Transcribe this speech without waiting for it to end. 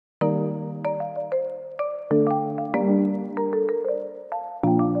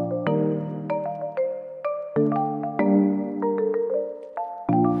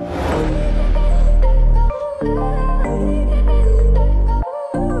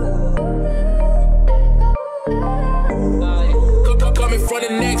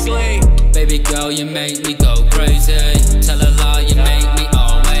girl, you make me go crazy. Tell a lie, you make me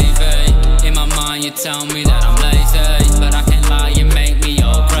all wavy. In my mind, you tell me that I'm lazy, but I can't lie, you make me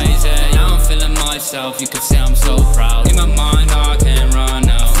all crazy. Now I'm feeling myself, you can say I'm so proud. In my mind, I can't run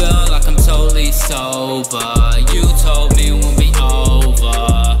now. I feel like I'm totally sober. You told me it won't be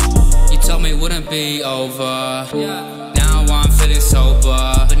over. You told me it wouldn't be over. Now I'm feeling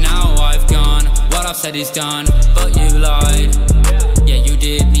sober, but now I've gone. What I've said is done, but you lied. Yeah, you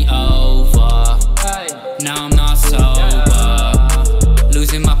did me over. Now I'm not sober,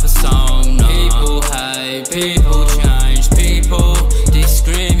 losing my persona. People hate, people change, people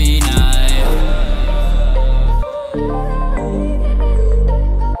discriminate.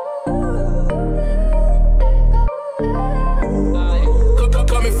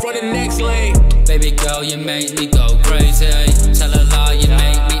 Coming from the next lane. Baby girl, you make me go crazy. Tell a lie, you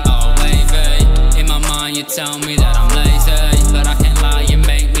make me all wavy. In my mind, you tell me that I'm lazy, but I can't lie, you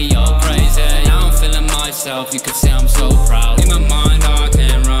make me all crazy. Now I'm feeling myself, you can say I'm so proud. In my mind, I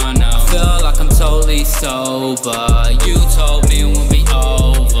can't run now. I feel like I'm totally sober. You told me it won't be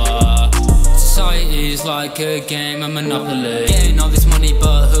over. Society is like a game, a monopoly. Getting all this money,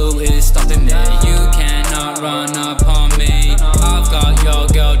 but who is stopping me? You cannot run up on me. I've got your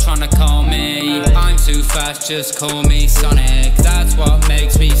girl tryna call me. I'm too fast, just call me Sonic. That's what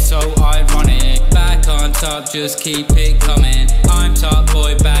makes me so ironic. Back on top, just keep it coming. I'm top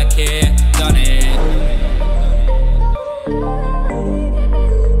boy back here, done it.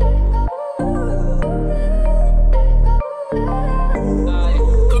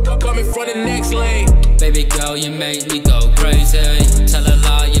 Coming from the next lane. Baby girl, you make me go crazy. Tell a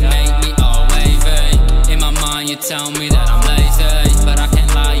lie, you make me all wavy. In my mind, you tell me that I'm lazy, but I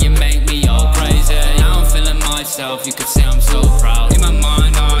can't lie, you make me all crazy. Now I'm feeling myself, you can say I'm so proud. In my mind,